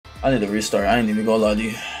I need to restart. I ain't even gonna lie to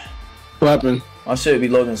you. What happened? My shit be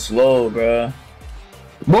loading slow, bruh.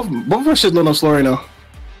 Both of our shit loading slow right now.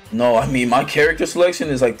 No, I mean my character selection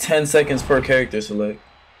is like 10 seconds per character select.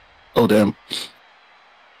 Oh damn.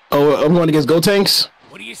 Oh, I'm going against Gotenks.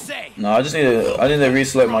 What do you say? No, I need to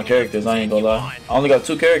reselect my characters. I ain't gonna lie. I only got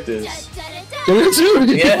 2 characters. Me too.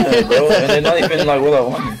 Yeah, bro, and they're not even like what I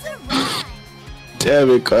want.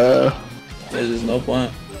 Damn it, Kyle. There's just no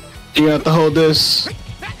point. You have to hold this.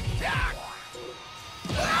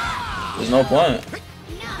 There's no point.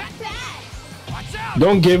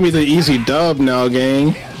 Don't give me the easy dub now,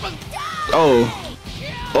 gang. Oh.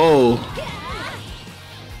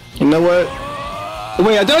 You know what?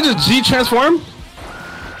 Wait, did I just G transform?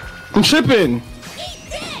 I'm tripping.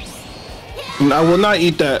 I will not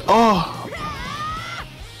eat that. Oh.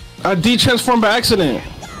 I D transformed by accident.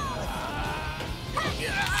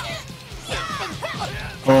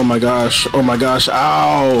 Oh my gosh. Oh my gosh.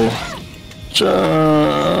 Ow.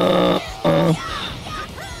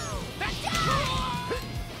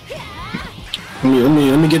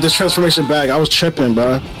 Let me get this transformation back. I was tripping,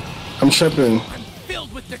 bro. I'm tripping. I'm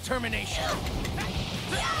filled with determination.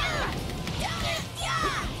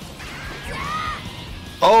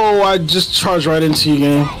 Oh, I just charged right into you,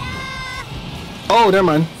 game. Oh, never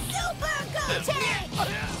mind.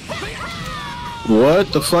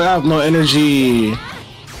 What the fuck? I have no energy.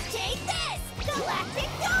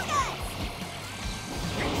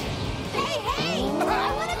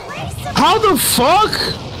 How the fuck?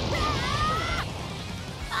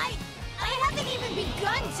 I haven't even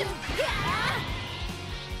begun to.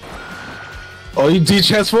 Oh, you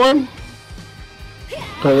de-transform?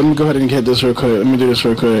 Alright, let me go ahead and get this real quick. Let me do this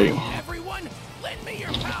real quick. Everyone, lend me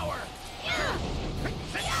your power.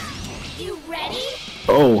 You ready?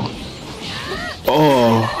 Oh.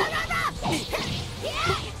 Oh.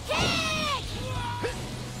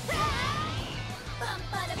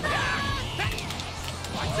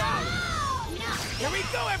 Here we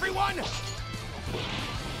go, everyone.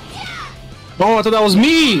 Oh, I thought that was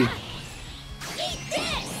me.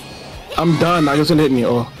 I'm done. I just gonna hit me.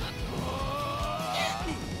 Oh.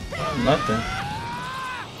 Nothing.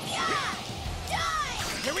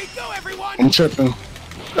 Here we go, everyone. I'm tripping.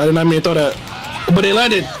 I did not mean to throw that. But it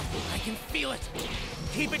landed. I can feel it.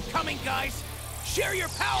 Keep it coming, guys. Share your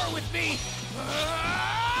power with me.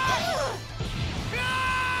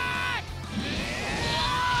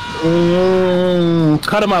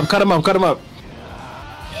 Cut him up, cut him up, cut him up.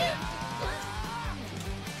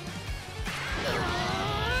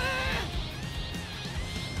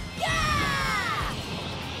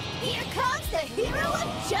 Here comes the hero of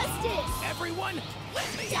justice! Everyone, let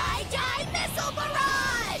me. Die missile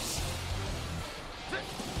barrage!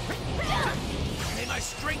 May my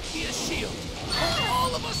strength be a shield for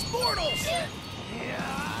all of us mortals.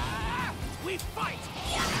 We fight.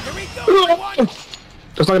 Here we go, everyone.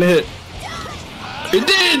 That's not gonna hit. It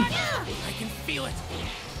did! I can feel it.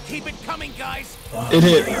 Keep it coming, guys. It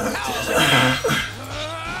hit.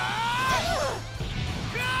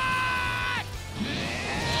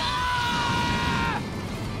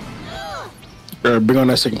 Alright, bring on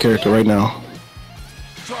that second character right now.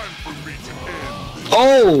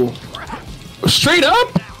 Oh! Straight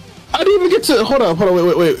up? I didn't even get to. Hold on,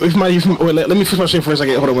 wait. Let me fix my stream for a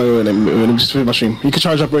second. Hold on, wait. Let me just fix my stream. You can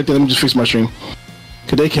charge up right there. Let me just fix my stream.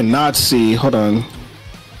 Cause they cannot see. Hold on.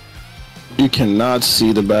 You cannot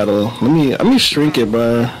see the battle. Let me shrink it,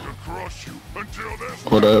 bro.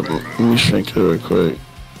 Hold up. Let me shrink it real quick.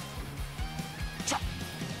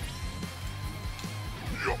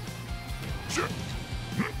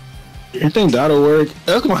 You think that'll work?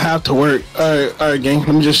 That's gonna have to work. Alright, gang.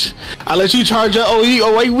 Let me just. I'll let you charge up. Oh,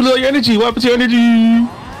 wait, you lose your energy. What happened to your energy?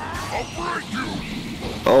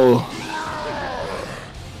 Oh.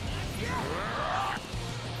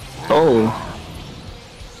 Oh.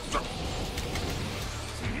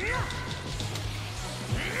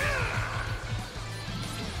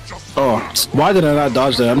 Oh, why did I not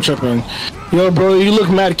dodge that? I'm tripping. Yo, bro, you look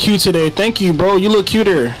mad cute today. Thank you, bro. You look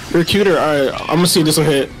cuter. You're cuter. Alright, I'm gonna see if this will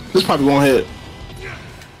hit. This probably won't hit.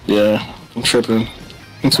 Yeah, I'm tripping.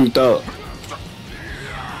 I'm tweaked out.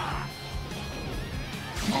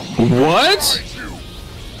 What?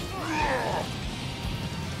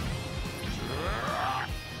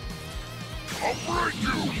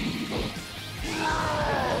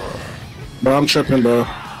 Bro, I'm tripping, bro.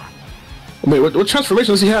 Wait, what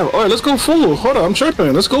transformation does he have? Alright, let's go full. Hold on, I'm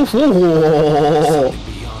tripping. Let's go full. Beyond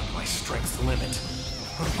my strength's limit.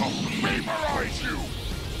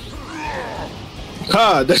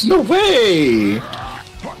 God, there's no way.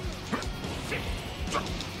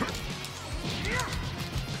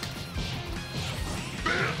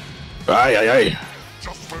 Aye, aye, aye.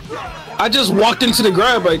 I just walked into the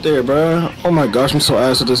grab right there, bro. Oh my gosh, I'm so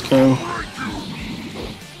ass at this game.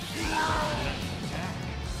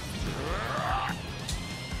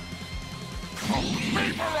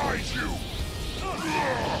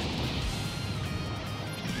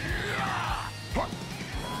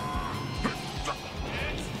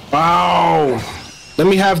 Wow. Let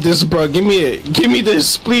me have this, bro. Give me it. Give me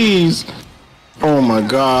this, please. Oh my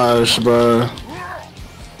gosh, bro.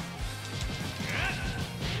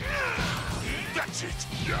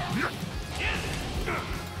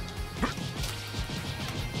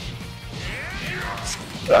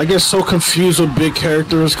 I get so confused with big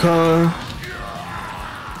characters, Con.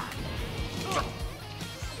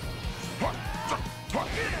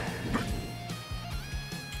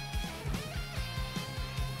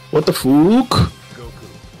 What the fuck?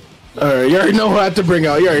 Alright, you already know who I had to bring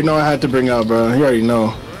out. You already know I had to bring out, bro. You already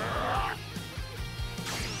know.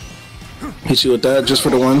 Hit you with that just for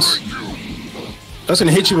the ones. That's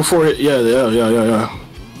gonna hit you before it. Yeah.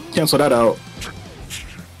 Cancel that out.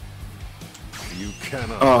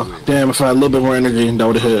 Oh, damn, if I had a little bit more energy, that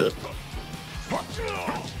would have hit.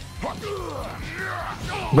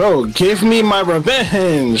 Bro, give me my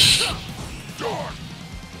revenge!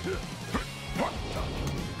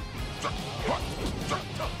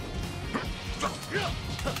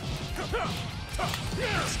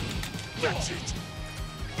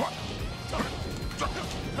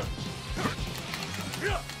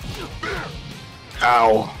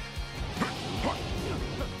 Ow.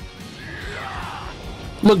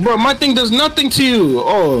 Look, bro, my thing does nothing to you.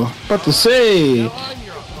 Oh, about to say.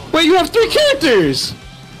 Wait, you have 3 characters.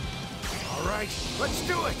 All right, let's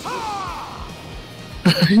do it.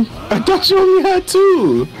 I thought you only had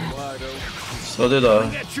 2. So did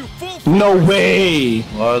I. Get you full. No way.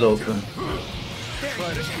 Wide open.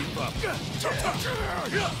 Try to keep up.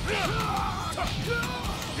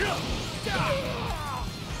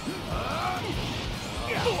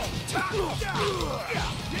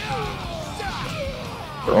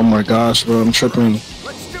 Oh my gosh, bro, I'm tripping.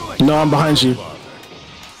 Let's do it. No, I'm behind you.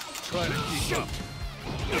 Try to keep up.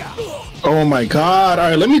 Oh my god.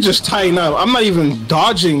 Alright, let me just tighten up. I'm not even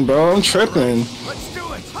dodging, bro. I'm tripping. Let's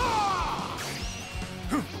do it.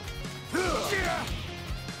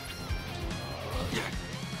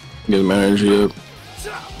 Get my energy up.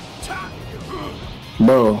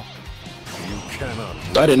 Bro.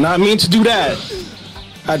 I did not mean to do that.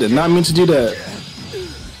 I did not mean to do that.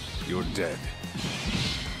 You're dead.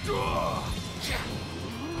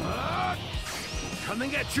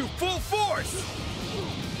 Coming at you full force.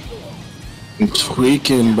 I'm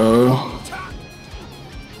tweaking, bro.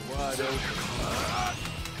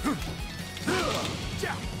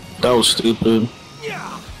 That was stupid.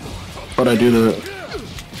 Why'd I do that?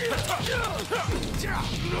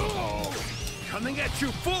 Coming at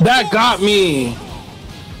you full That force. got me.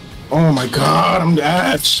 Oh my god, I'm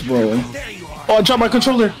ass, bro. There you are. Oh, I dropped my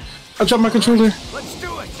controller. I dropped my controller. Let's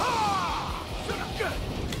do it.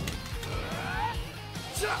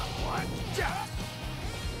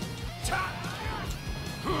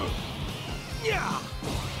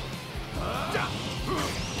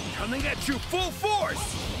 Coming at you full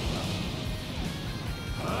force.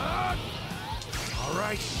 All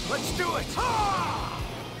right, let's do it.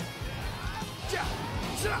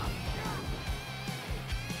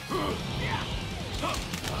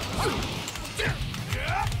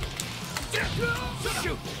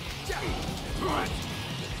 Shoot.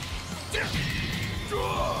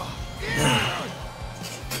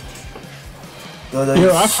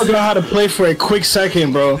 Yo, I forgot how to play for a quick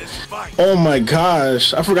second, bro. Oh my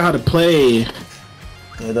gosh, I forgot how to play.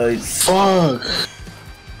 Fuck.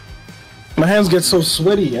 My hands get so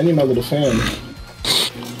sweaty. I need my little fan.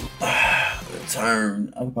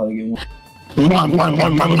 Turn. I could probably get one.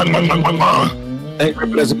 Hey,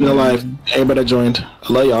 everybody that's been alive. Everybody that joined.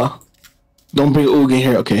 I love y'all. Don't bring Oog in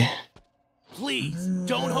here, okay? Please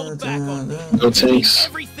don't hold back on me. No takes.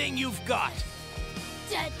 Everything you've got.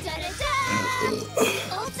 Da, da, da, da.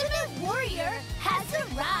 Ultimate Warrior has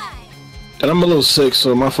arrived. And I'm a little sick,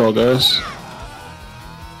 so my fault, guys.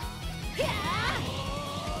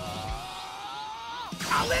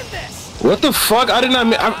 I'll end this. What the fuck? I did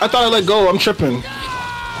not. I thought I let go. I'm tripping.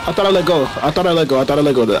 I thought I let go. I thought I let go.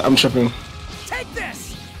 I'm tripping. Take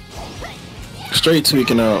this. Straight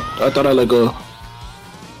tweaking out. I thought I let go. I'm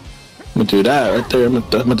gonna do that right there. I'm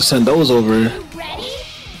gonna send those over. You ready?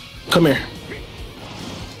 Come here.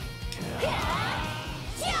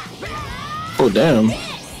 Oh damn.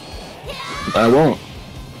 I won't.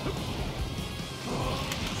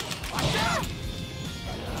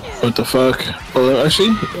 What the fuck? Oh,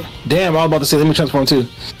 actually, damn. I was about to say, let me transform too.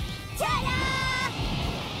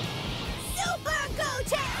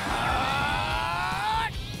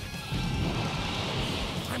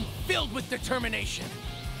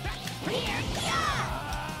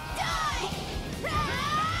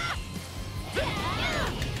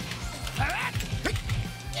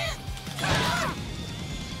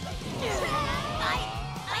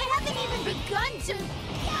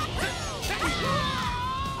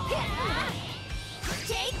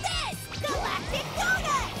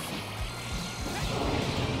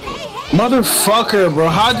 Motherfucker, bro.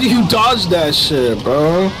 How do you dodge that shit,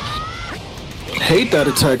 bro? Hate that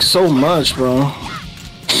attack so much, bro.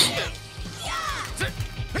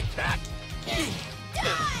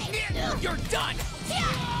 You're done.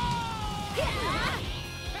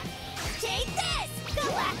 Take this,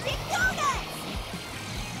 Galactic Donuts!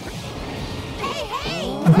 Hey,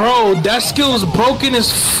 hey! Bro, that skill is broken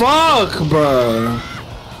as fuck, bro.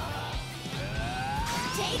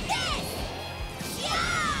 Take this!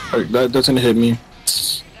 Like, that doesn't hit me.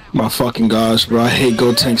 My fucking gosh, bro. I hate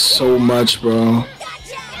Gotenks so much, bro.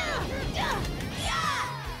 Gotcha!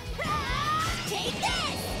 Take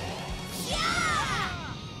this!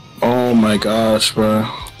 Oh my gosh, bro.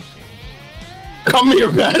 Come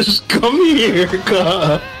here, Bash. Come here.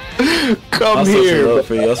 Come I'll switch it here. up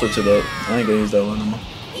for you. I'll switch it up. I ain't gonna use that one no more.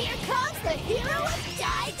 Here comes the hero of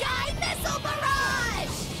Die Die Missile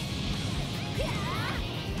Barrage!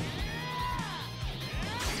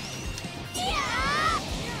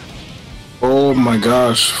 Oh my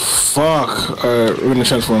gosh. Fuck. Alright, we're gonna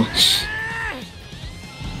transform.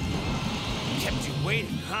 Kept you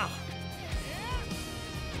waiting, huh?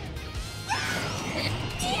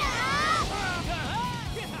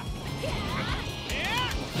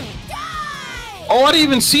 Oh, I didn't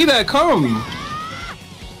even see that come.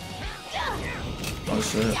 Oh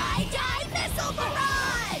shit. Die Die Missile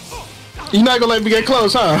Barrage! You're not gonna let me get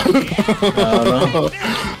close, huh? I don't know.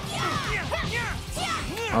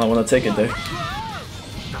 I don't want to take it there.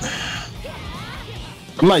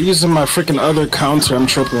 I'm not using my freaking other counter. I'm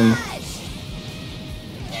tripping.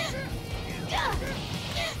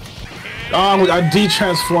 Oh, I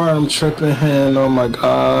de-transformed. I'm tripping. Oh my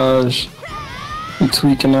gosh. I'm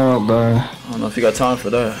tweaking out, bro. I don't know if you got time for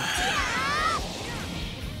that.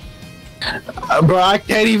 Bro, I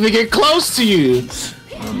can't even get close to you.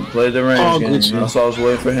 Play the range All game. Gucci. That's why I was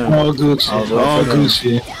waiting for him. All Gucci. I was waiting All for him.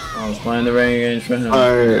 Gucci. I was playing the range game for him.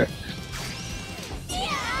 Alright.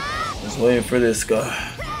 Just waiting for this guy.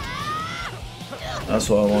 That's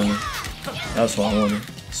what I wanted. That's what I wanted.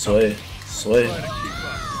 Sway. Sway.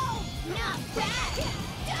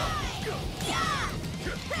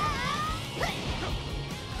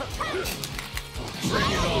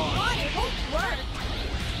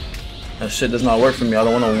 That shit does not work for me. I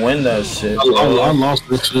don't want to win that shit, I bro. lost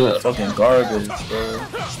this shit. Fucking garbage, bro.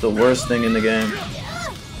 It's the worst thing in the game.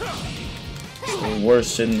 It's the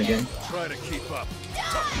worst shit in the game. Try to keep up.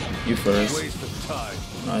 You first. Waste of time.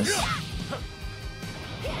 Nice.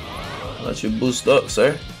 Let you boost up,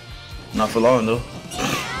 sir. Not for long, though.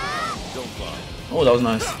 Oh, that was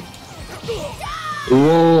nice.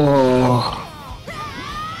 Whoa.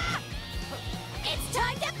 It's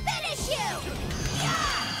time to finish you!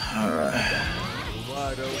 Alright.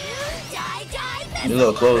 Wide open. Die Die You're a Missile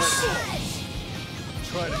little close. Barrage!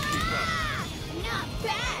 Try to keep up. Not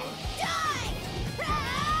bad!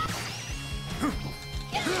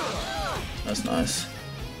 Die! That's nice.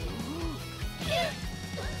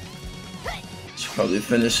 Should probably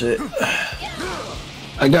finish it.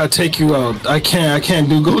 I gotta take you out. I can't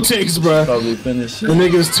do go takes, bro. Probably finish The it.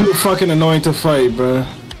 nigga's too fucking annoying to fight, bro.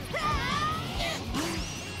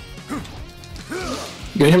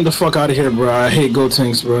 Get him the fuck out of here, bro. I hate go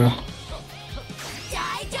tanks, bro.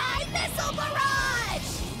 Die Die Missile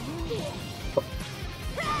Barrage!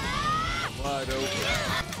 Wide open.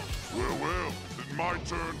 Well, it's my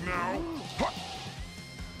turn now.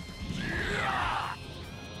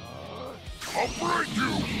 I'll break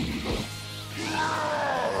you!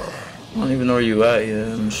 I don't even know where you at yet,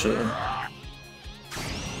 I'm sure.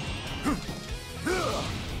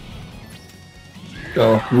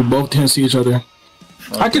 Oh, we both can't see each other.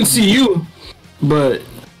 I can see you, but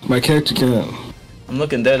my character can't. I'm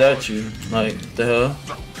looking dead at you. Like, the hell?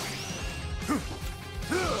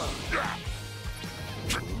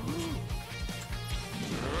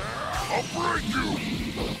 I'll break you!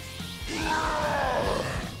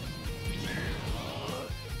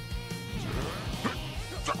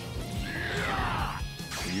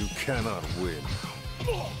 You cannot win.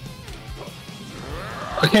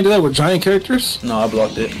 I can't do that with giant characters. No, I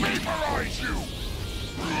blocked it. Vaporize you!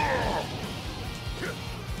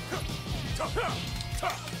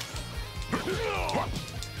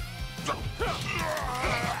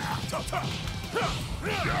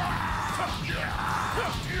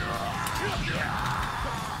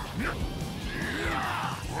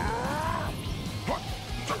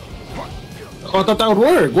 Oh, I thought that would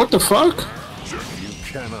work. What the fuck? You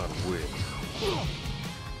cannot win.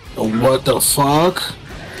 What the fuck?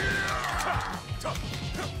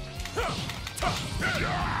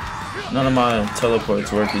 None of my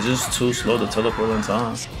teleports work. He's just too slow to teleport on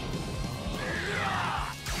time.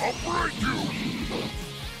 I'll break you!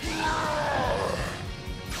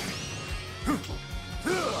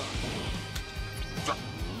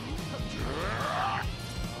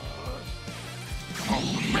 I'll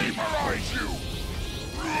vaporize you!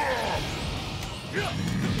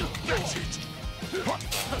 That's it!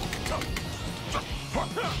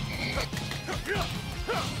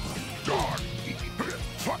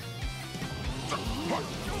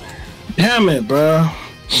 Damn it, bro.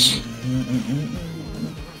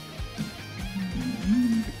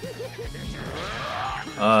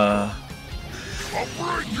 I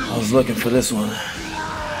was looking for this one.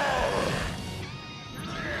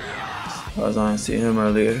 I was on to see him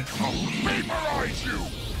earlier. I'll vaporize you!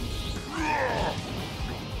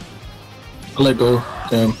 I let go.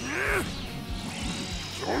 Damn.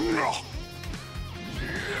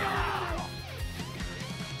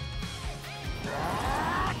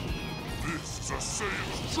 This is a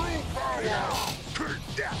Saiyan's true power!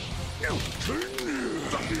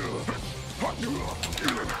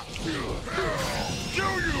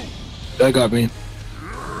 Kill you! That got me.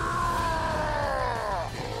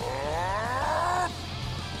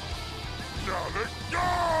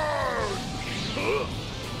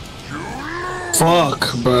 Fuck,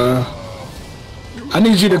 bruh. I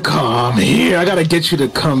need you to come here. I gotta get you to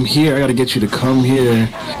come here. I gotta get you to come here.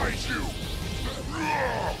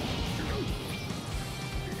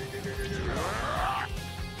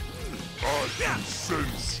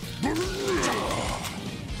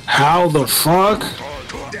 How the fuck?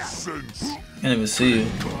 Can't even see you.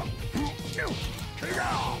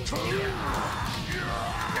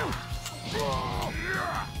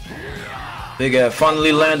 Big ass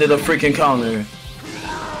finally landed a freaking counter.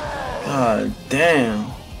 God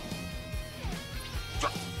damn.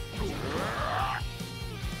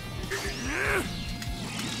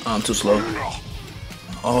 I'm too slow.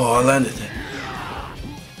 Oh, I landed it.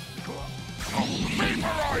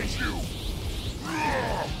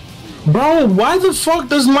 Bro, why the fuck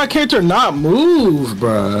does my character not move,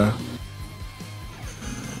 bruh?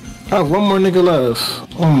 I have one more nigga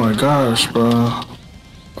left. Oh my gosh, bro.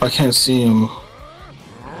 I can't see him.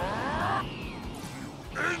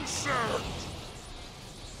 Insect!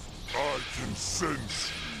 I can sense.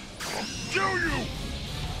 I'll kill you!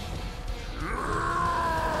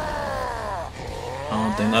 I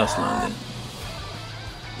don't think that's landing.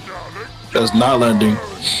 That's not landing.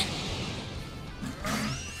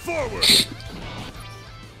 Forward!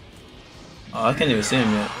 Oh, I can't even see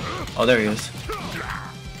him yet. Oh, there he is.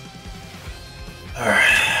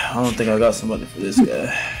 Alright, I don't think I got somebody for this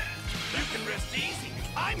guy. You can rest easy.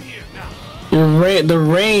 I'm here now. The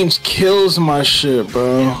range kills my shit,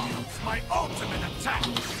 bro. It's my ultimate attack.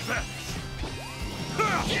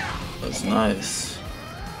 That's nice.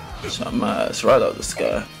 Shot my ass right out the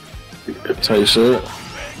sky. Tight shit.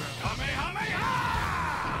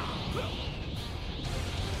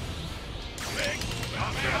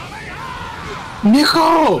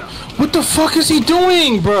 Nico! What the fuck is he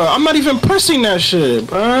doing, bro? I'm not even pressing that shit,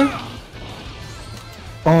 bro.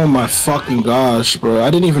 Oh my fucking gosh, bro. I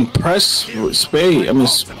didn't even press spade. I mean,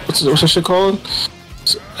 what's that shit called?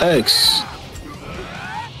 It's X.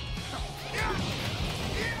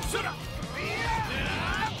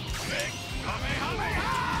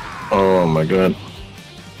 Oh my god.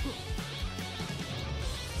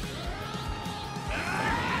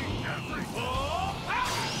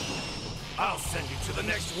 I'll send you to the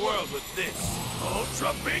next world with this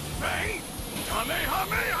Ultra Big Bang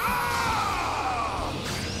Kamehameha!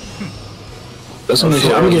 That's I'm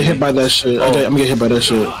gonna get hit by that shit. Okay, I'm gonna get hit by that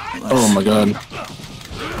shit. Oh my god.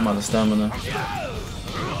 I'm out of stamina.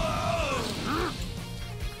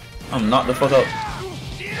 I'm knocked the fuck out.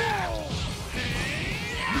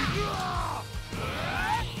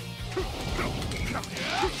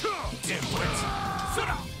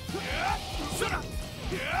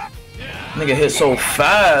 Nigga hit so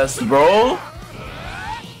fast, bro.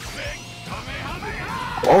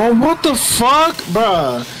 Oh, what the fuck,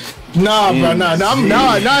 bruh? Nah, bruh, nah.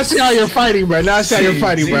 Now I see how you're fighting, bruh. Now I see how you're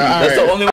fighting, bruh. That's the only